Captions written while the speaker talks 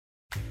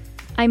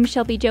I'm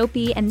Shelby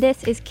Jopie, and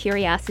this is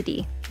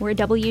CuriosiD, where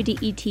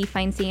WDET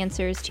finds the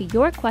answers to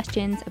your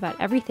questions about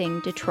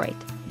everything Detroit.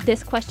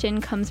 This question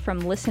comes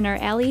from listener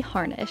Allie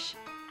Harnish.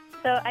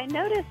 So I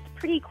noticed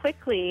pretty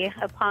quickly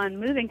upon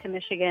moving to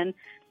Michigan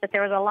that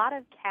there was a lot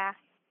of Cass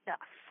stuff.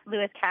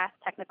 Lewis Cass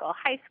Technical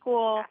High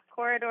School, Cass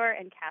Corridor,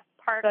 and Cass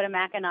Park. Go to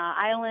Mackinac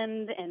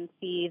Island and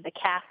see the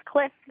Cass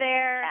Cliff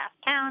there, Cass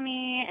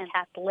County, and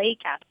Cass Lake,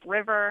 Cass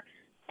River,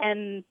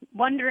 and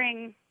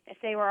wondering if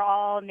they were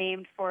all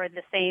named for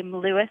the same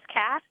Lewis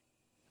Cass.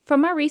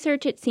 From our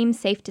research, it seems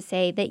safe to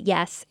say that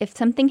yes, if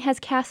something has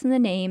Cass in the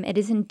name, it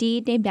is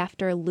indeed named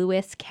after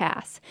Lewis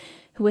Cass,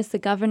 who was the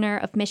governor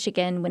of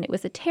Michigan when it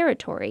was a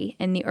territory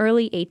in the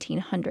early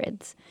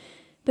 1800s.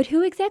 But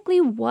who exactly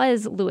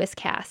was Lewis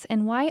Cass,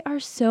 and why are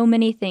so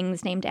many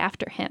things named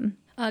after him?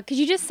 Could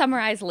you just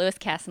summarize Lewis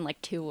Cass in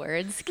 2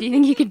 words? Do you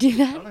think you could do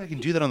that? I don't think I can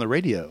do that on the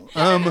radio.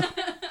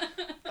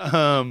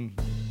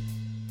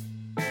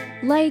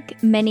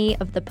 Like many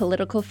of the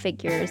political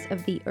figures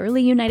of the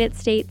early United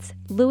States,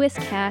 Lewis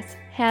Cass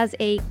has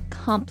a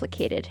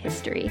complicated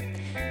history.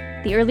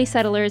 The early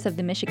settlers of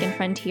the Michigan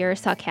frontier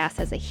saw Cass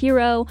as a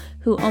hero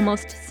who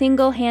almost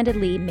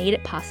single-handedly made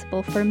it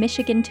possible for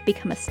Michigan to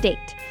become a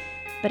state.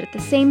 But at the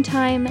same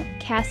time,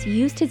 Cass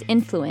used his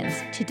influence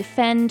to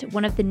defend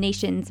one of the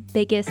nation's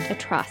biggest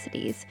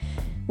atrocities.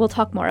 We'll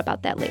talk more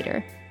about that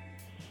later.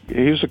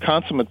 He was a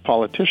consummate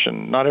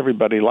politician. Not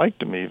everybody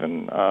liked him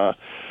even,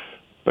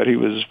 but he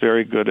was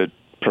very good at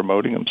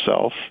promoting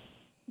himself.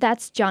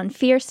 That's John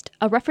Fierst,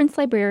 a reference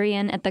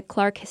librarian at the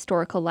Clark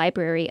Historical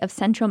Library of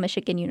Central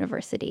Michigan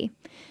University.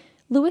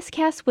 Lewis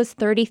Cass was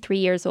 33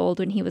 years old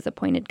when he was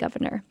appointed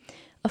governor.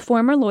 A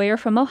former lawyer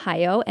from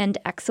Ohio and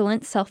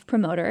excellent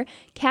self-promoter,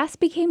 Cass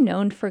became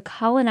known for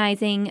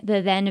colonizing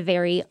the then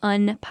very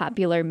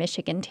unpopular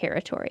Michigan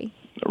territory.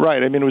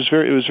 Right. I mean, it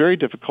was very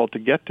difficult to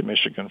get to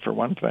Michigan, for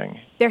one thing.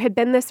 There had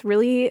been this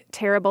really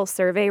terrible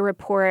survey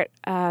report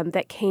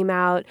that came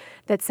out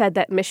that said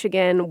that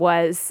Michigan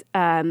was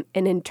an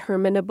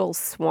interminable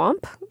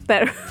swamp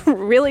that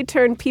really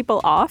turned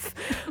people off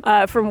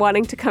from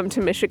wanting to come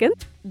to Michigan.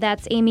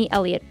 That's Amy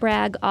Elliott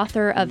Bragg,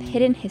 author of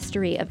Hidden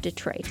History of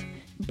Detroit.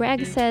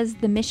 Bragg says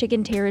the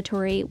Michigan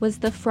Territory was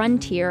the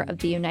frontier of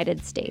the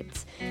United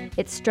States.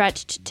 It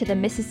stretched to the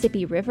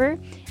Mississippi River,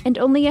 and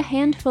only a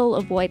handful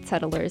of white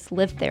settlers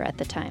lived there at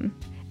the time.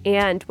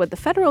 And what the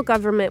federal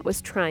government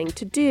was trying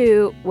to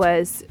do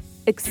was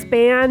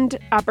expand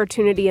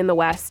opportunity in the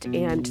West,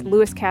 and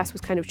Lewis Cass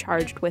was kind of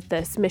charged with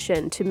this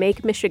mission to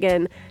make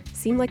Michigan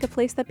seem like a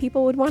place that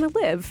people would want to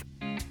live.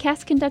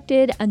 Cass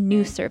conducted a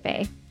new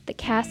survey, the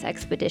Cass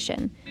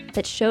Expedition,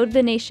 that showed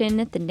the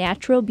nation the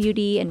natural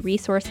beauty and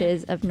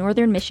resources of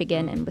northern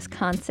Michigan and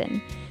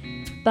Wisconsin.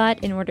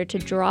 But in order to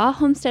draw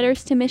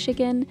homesteaders to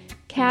Michigan,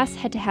 Cass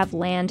had to have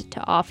land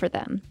to offer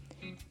them.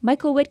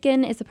 Michael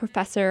Witkin is a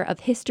professor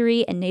of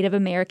history and Native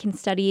American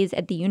studies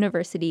at the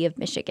University of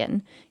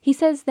Michigan. He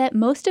says that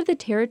most of the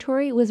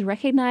territory was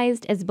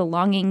recognized as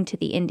belonging to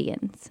the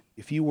Indians.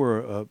 If you were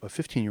a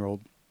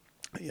 15-year-old,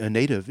 a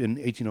native in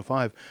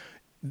 1805,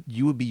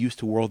 you would be used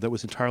to a world that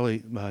was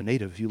entirely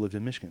native if you lived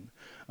in Michigan.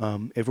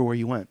 Everywhere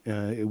you went,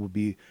 it would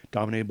be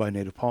dominated by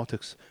native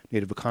politics,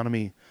 native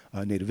economy,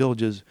 native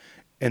villages.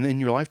 And in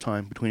your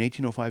lifetime, between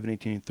 1805 and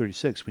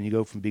 1836, when you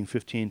go from being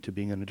 15 to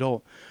being an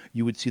adult,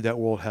 you would see that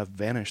world have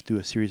vanished through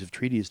a series of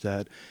treaties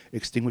that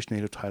extinguished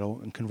native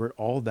title and convert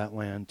all of that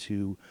land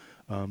to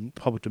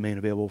public domain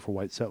available for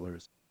white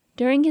settlers.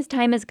 During his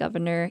time as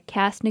governor,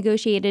 Cass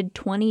negotiated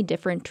 20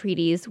 different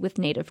treaties with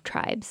native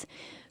tribes,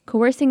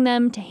 coercing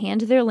them to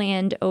hand their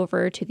land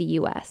over to the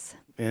U.S.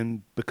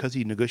 And because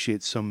he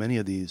negotiates so many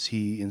of these,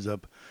 he ends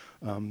up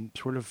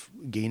sort of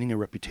gaining a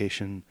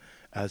reputation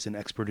as an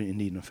expert in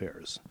Indian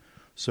affairs.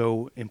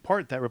 So in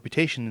part, that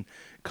reputation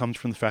comes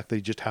from the fact that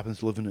he just happens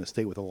to live in a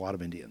state with a lot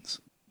of Indians.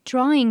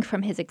 Drawing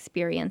from his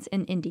experience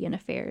in Indian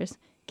affairs,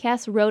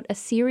 Cass wrote a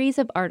series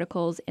of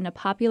articles in a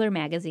popular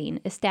magazine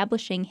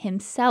establishing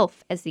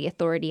himself as the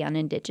authority on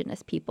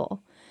indigenous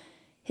people.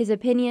 His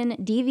opinion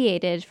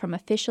deviated from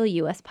official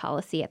U.S.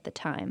 policy at the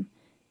time.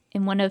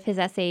 In one of his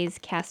essays,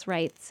 Cass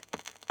writes,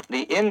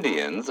 "The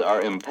Indians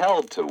are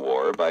impelled to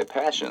war by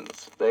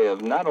passions. They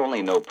have not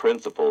only no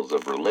principles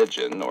of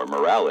religion or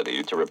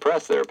morality to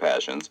repress their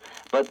passions,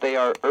 but they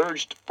are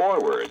urged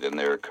forward in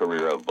their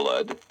career of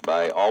blood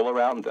by all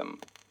around them."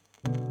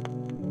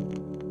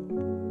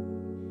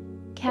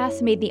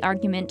 Cass made the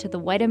argument to the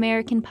white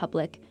American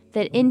public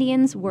that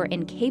Indians were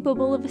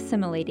incapable of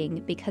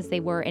assimilating because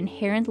they were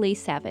inherently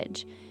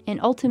savage and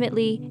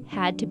ultimately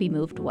had to be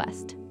moved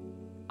west.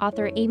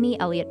 Author Amy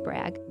Elliott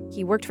Bragg.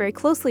 He worked very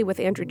closely with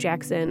Andrew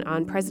Jackson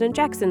on President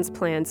Jackson's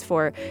plans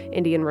for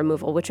Indian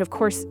removal, which of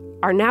course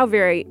are now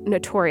very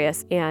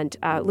notorious. And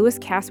Lewis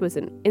Cass was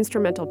an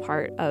instrumental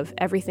part of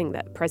everything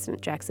that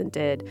President Jackson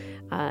did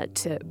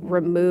to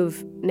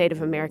remove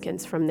Native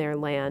Americans from their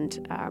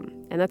land.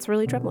 And that's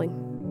really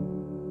troubling.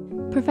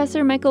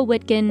 Professor Michael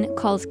Witkin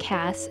calls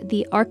Cass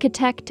the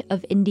architect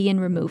of Indian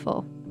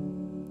removal.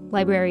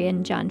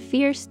 Librarian John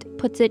Fierst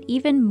puts it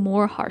even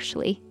more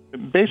harshly.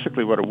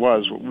 Basically what it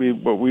was,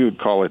 what we would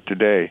call it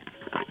today,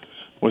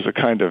 was a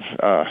kind of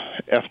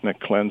ethnic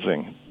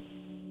cleansing.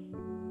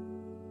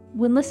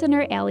 When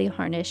listener Allie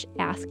Harnish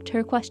asked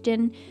her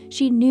question,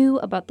 she knew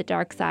about the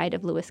dark side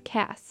of Lewis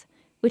Cass,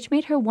 which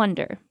made her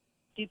wonder.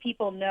 Do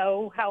people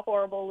know how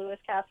horrible Lewis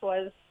Cass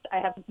was? I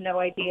have no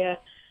idea.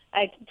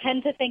 I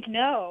tend to think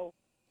no.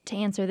 To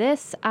answer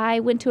this, I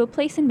went to a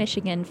place in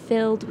Michigan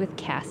filled with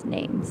Cass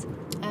names.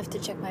 I have to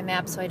check my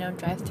map so I don't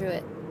drive through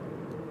it.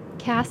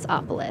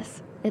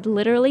 Cassopolis. It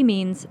literally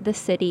means the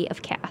city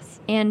of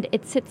Cass, and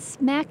it sits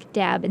smack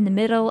dab in the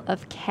middle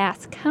of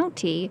Cass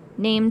County,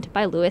 named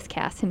by Lewis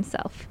Cass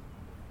himself.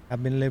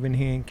 I've been living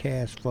here in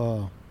Cass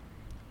for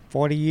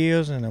 40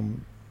 years, and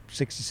I'm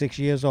 66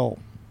 years old.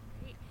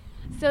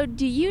 So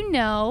do you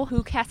know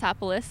who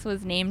Cassopolis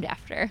was named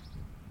after?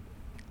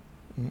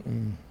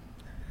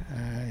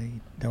 I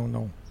don't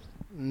know.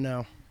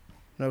 No.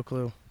 No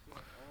clue.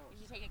 Would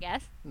you take a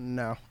guess?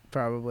 No,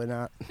 probably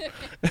not.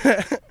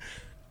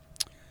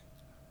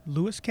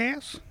 Lewis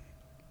Cass?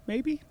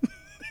 Maybe?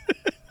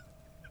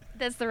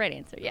 That's the right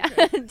answer, yeah.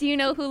 Do you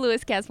know who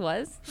Lewis Cass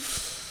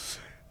was?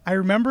 I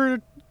remember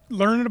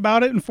learning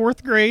about it in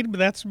 4th grade, but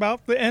that's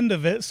about the end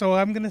of it. So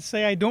I'm going to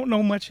say I don't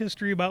know much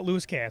history about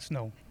Lewis Cass,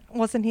 no.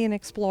 Wasn't he an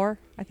explorer?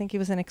 I think he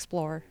was an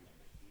explorer.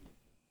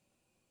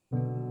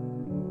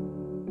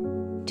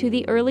 To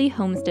the early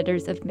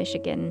homesteaders of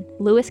Michigan,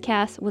 Lewis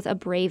Cass was a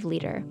brave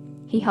leader.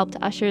 He helped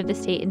usher the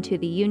state into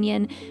the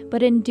Union,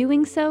 but in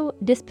doing so,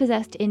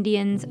 dispossessed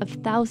Indians of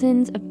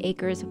thousands of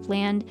acres of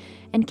land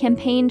and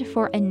campaigned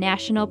for a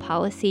national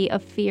policy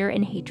of fear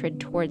and hatred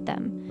toward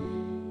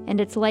them.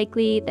 And it's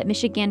likely that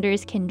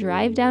Michiganders can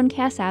drive down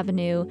Cass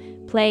Avenue,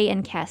 play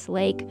in Cass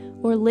Lake,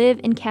 or live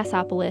in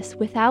Cassopolis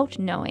without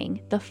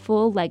knowing the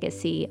full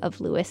legacy of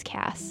Lewis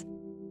Cass.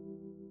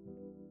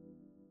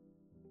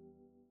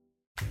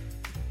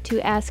 To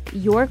ask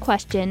your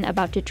question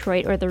about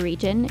Detroit or the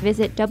region,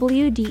 visit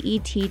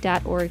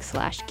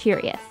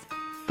wdet.org/curious.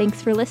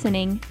 Thanks for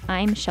listening.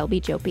 I'm Shelby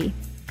Jopi.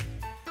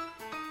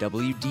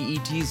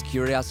 WDET's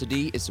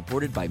CuriosiD is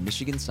supported by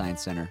Michigan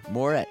Science Center.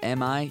 More at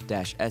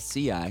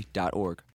mi-sci.org.